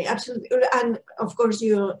 Absolutely, absolutely. And of course,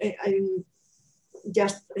 I'm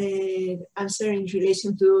just answering in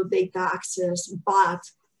relation to data access, but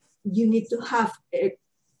you need to have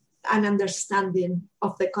an understanding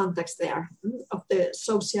of the context there, of the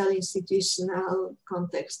social institutional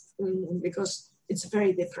context, because it's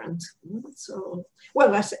very different. So,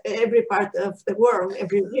 well, as every part of the world,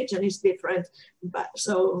 every region is different, but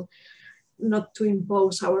so not to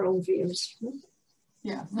impose our own views.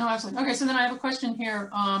 Yeah, no, absolutely. Okay, so then I have a question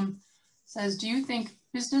here. Says, do you think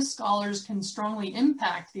business scholars can strongly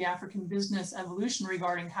impact the African business evolution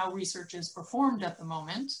regarding how research is performed at the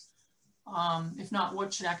moment? If not,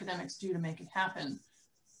 what should academics do to make it happen?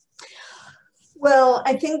 Well,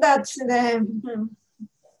 I think that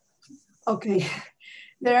okay,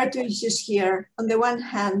 there are two issues here. On the one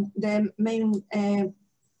hand, the main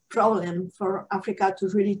problem for Africa to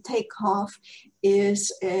really take off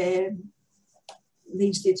is the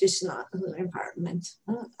institutional environment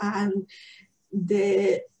and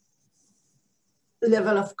the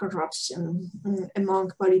level of corruption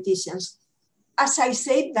among politicians. As I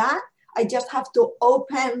say that, I just have to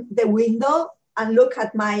open the window and look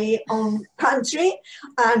at my own country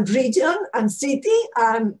and region and city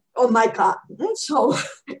and oh my God. So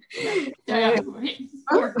here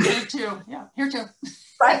too. Yeah, here too.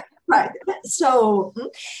 Right. So,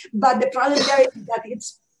 but the problem there is that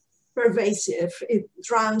it's pervasive. It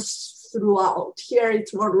runs throughout. Here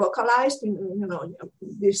it's more localized. You know,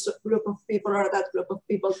 this group of people or that group of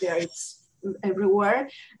people. There it's everywhere,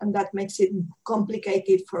 and that makes it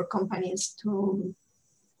complicated for companies to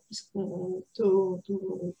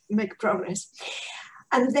make progress.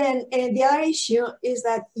 And then the other issue is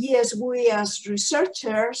that, yes, we as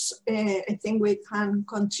researchers, I think we can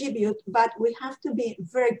contribute, but we have to be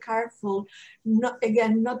very careful, not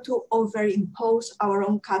to overimpose our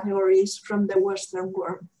own categories from the Western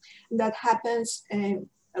world. That happens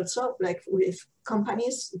also like with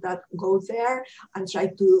companies that go there and try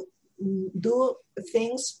to do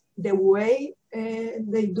things the way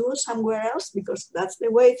they do somewhere else, because that's the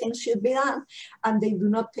way things should be done, and they do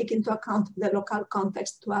not take into account the local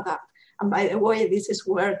context to adapt. And by the way, this is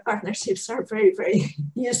where partnerships are very, very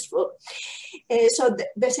useful. So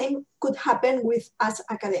the same could happen with us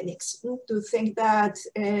academics, to think that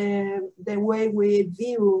the way we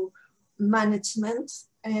view management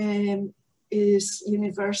is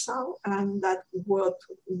universal, and that what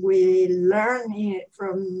we learn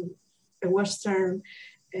from a Western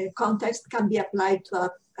context can be applied to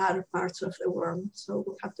other parts of the world. So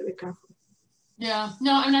we have to be careful. Yeah,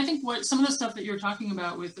 no, and I think what some of the stuff that you're talking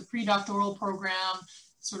about with the pre-doctoral program,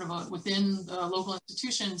 sort of within the local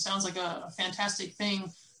institution, sounds like a fantastic thing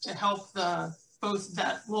to help both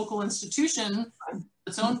that local institution,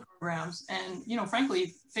 its own programs, and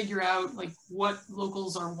frankly, figure out like what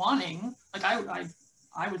locals are wanting. Like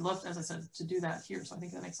I would love, as I said, to do that here. So I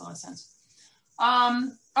think that makes a lot of sense.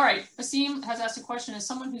 All right, Asim has asked a question. As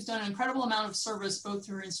someone who's done an incredible amount of service both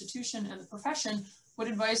to her institution and the profession, what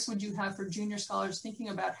advice would you have for junior scholars thinking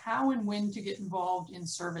about how and when to get involved in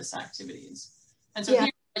service activities? And so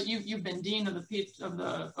you've been dean of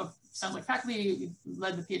sounds like faculty, you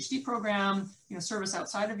led the PhD program, service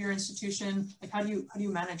outside of your institution. Like how do you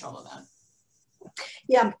manage all of that?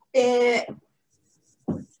 Yeah.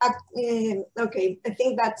 Okay, I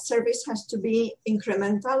think that service has to be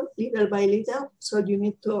incremental, little by little. So you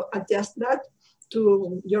need to adjust that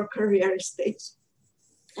to your career stage.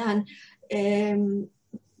 And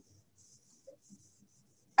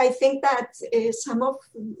I think that some of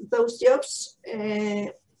those jobs,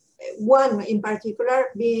 one in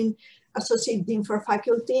particular, being Associate Dean for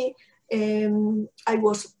Faculty, I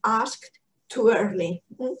was asked too early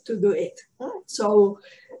to do it. So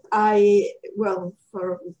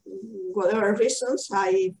for whatever reasons,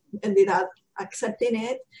 I ended up accepting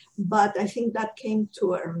it, but I think that came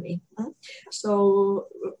too early. So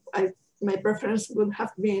my preference would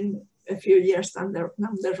have been a few years down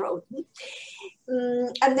the road.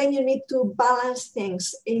 And then you need to balance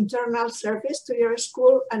things, internal service to your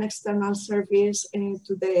school and external service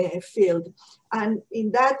to the field. And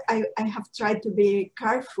in that, I have tried to be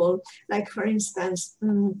careful. Like, for instance,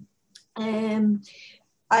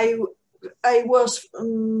 I was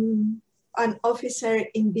an officer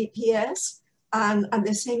in BPS, and at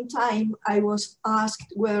the same time, I was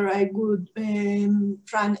asked whether I would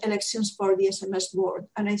run elections for the SMS board.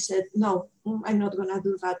 And I said, no, I'm not gonna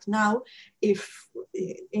do that now. If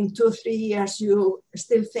in 2 or 3 years you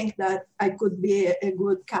still think that I could be a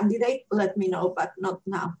good candidate, let me know, but not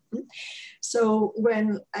now. So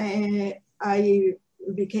when I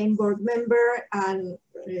became board member, and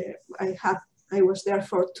I was there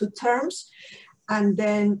for 2 terms, and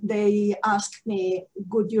then they asked me,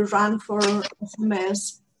 would you run for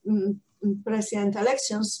SMS president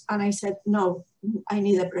elections? And I said, no, I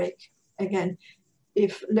need a break. Again,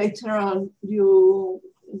 if later on you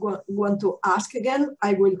want to ask again,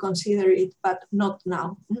 I will consider it, but not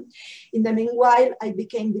now. In the meanwhile, I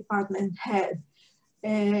became department head.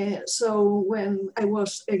 So when I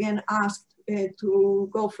was again asked to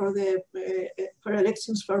go for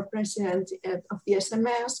elections for president of the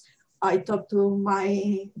SMS, I talked to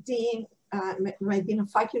my dean of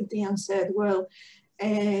faculty, and said, well,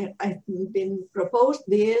 I've been proposed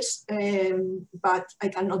this, but I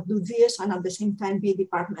cannot do this and at the same time be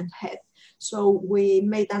department head. So we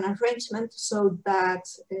made an arrangement so that,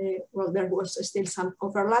 there was still some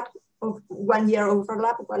overlap, of 1 year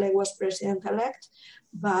overlap while I was president-elect,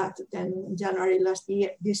 but then January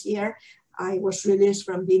this year, I was released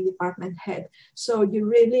from being department head. So you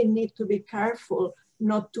really need to be careful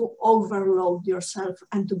not to overload yourself,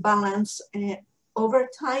 and to balance over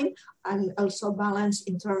time, and also balance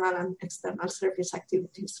internal and external service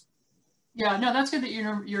activities. Yeah, no, that's good that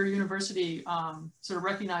your university sort of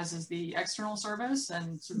recognizes the external service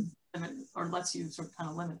and sort of limit, or lets you sort of kind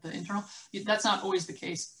of limit the internal. That's not always the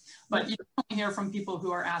case, but you don't hear from people who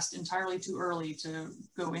are asked entirely too early to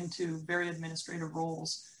go into very administrative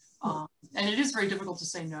roles. And it is very difficult to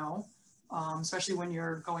say no. Especially when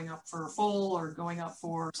you're going up for a full or going up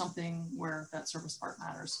for something where that service part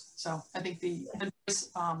matters. So I think the advice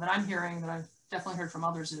that I'm hearing, that I've definitely heard from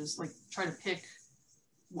others, is like, try to pick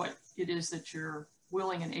what it is that you're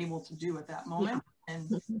willing and able to do at that moment,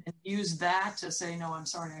 and use that to say, no, I'm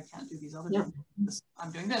sorry, I can't do these other things.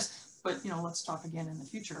 I'm doing this, but let's talk again in the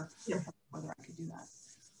future whether I could do that.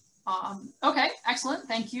 Okay, excellent,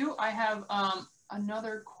 thank you. I have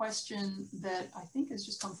another question that I think has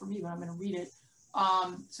just come from me, but I'm going to read it.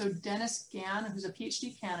 So Dennis Gann, who's a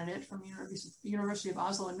PhD candidate from University of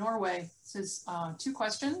Oslo in Norway, says 2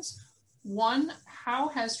 questions. One, how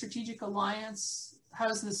has strategic alliance, how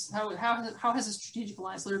has the strategic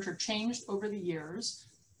alliance literature changed over the years?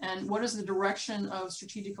 And what is the direction of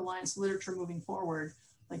strategic alliance literature moving forward?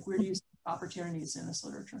 Like, where do you see opportunities in this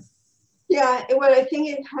literature? Yeah, well, I think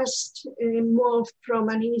it has moved from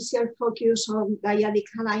an initial focus on dyadic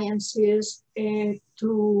alliances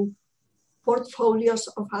to portfolios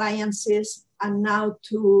of alliances, and now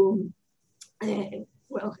to, I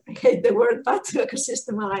hate the word, but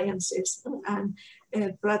ecosystem alliances and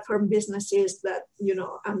platform businesses that,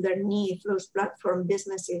 underneath those platform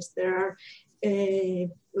businesses, there are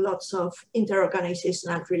lots of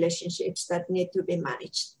inter-organizational relationships that need to be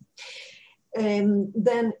managed.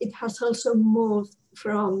 Then it has also moved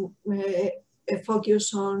from a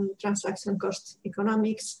focus on transaction cost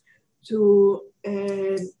economics to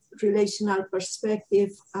a relational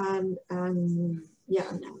perspective and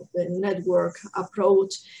the network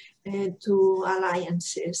approach to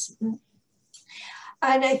alliances.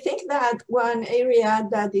 And I think that one area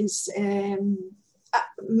that is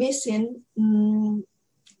missing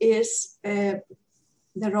is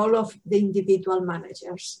the role of the individual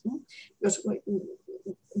managers, because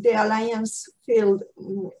the alliance field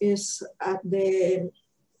is at the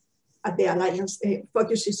alliance,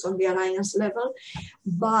 focuses on the alliance level,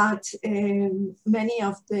 but many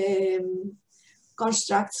of the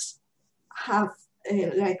constructs have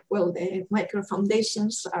the micro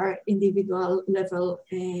foundations are individual level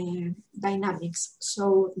dynamics.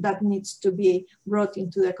 So that needs to be brought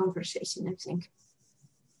into the conversation, I think.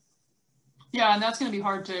 Yeah, and that's going to be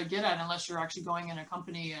hard to get at unless you're actually going in a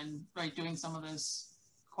company and doing some of this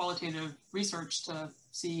qualitative research to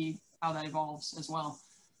see how that evolves as well.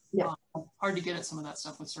 Yeah. Hard to get at some of that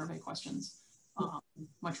stuff with survey questions.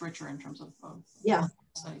 Much richer in terms of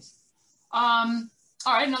studies. All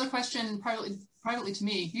right, another question privately to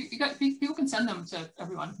me. You got people can send them to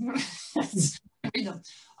everyone. Read them.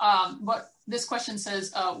 But this question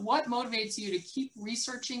says, what motivates you to keep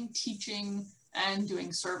researching, teaching, and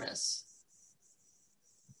doing service?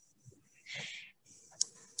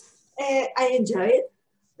 I enjoy it.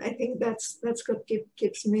 I think that's what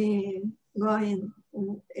keeps me going.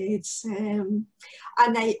 It's and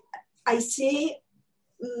I see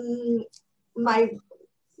the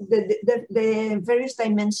various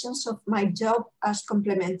dimensions of my job as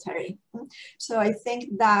complementary. So I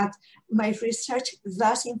think that my research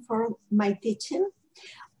does inform my teaching,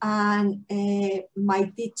 and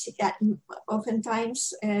my teaching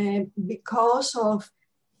oftentimes because of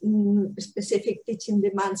specific teaching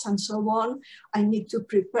demands and so on, I need to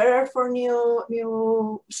prepare for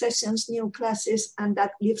new sessions, new classes, and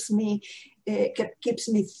that gives me keeps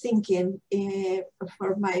me thinking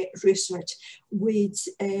for my research, which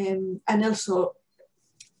and also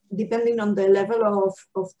depending on the level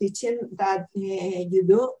of teaching that you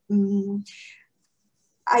do,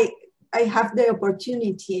 I have the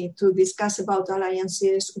opportunity to discuss about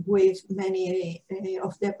alliances with many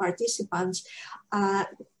of the participants,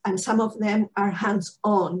 and some of them are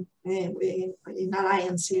hands-on in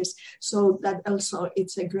alliances. So that also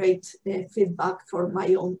it's a great feedback for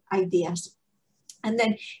my own ideas. And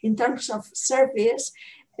then in terms of service,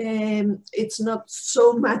 it's not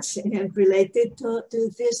so much related to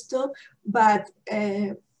these two, but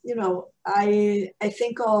you know, I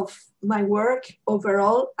think of my work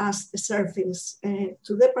overall as a service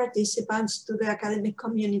to the participants, to the academic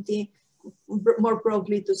community, more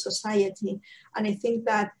broadly to society. And I think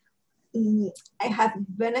that I have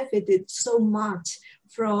benefited so much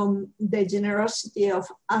from the generosity of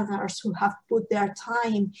others who have put their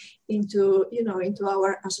time into, you know, into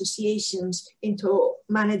our associations, into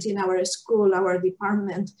managing our school, our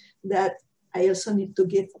department, that I also need to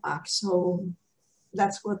give back. So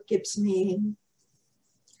that's what keeps me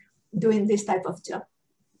doing this type of job.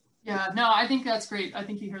 Yeah, no, I think that's great. I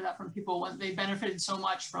think you hear that from people when they benefited so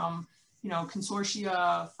much from, you know,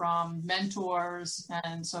 consortia, from mentors.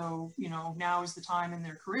 And so, you know, now is the time in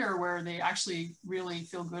their career where they actually really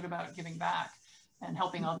feel good about giving back and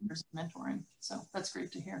helping others, mentoring. So that's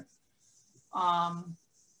great to hear. All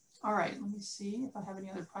right, let me see if I have any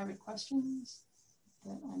other private questions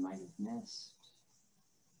that I might have missed.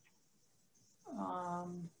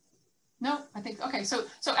 No, I think, okay. So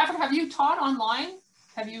Africa, have you taught online?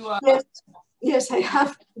 Have you? Yes, I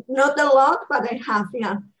have. Not a lot, but I have,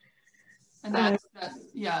 yeah. And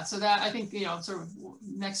yeah, so that, I think, you know, sort of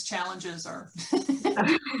next challenges are.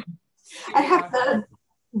 I have done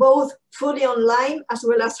both fully online as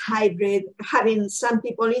well as hybrid, having some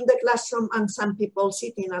people in the classroom and some people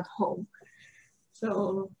sitting at home.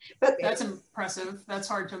 So, but that's impressive. That's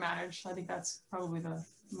hard to manage. I think that's probably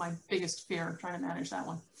my biggest fear, trying to manage that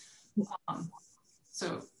one.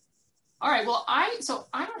 So, all right. Well, so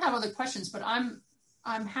I don't have other questions, but I'm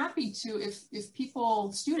happy to, if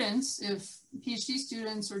people, students, if PhD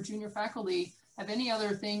students or junior faculty have any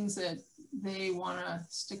other things that they want to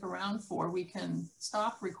stick around for, we can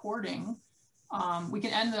stop recording. We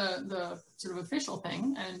can end the sort of official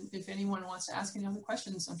thing. And if anyone wants to ask any other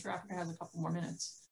questions, I'm sure Africa has a couple more minutes.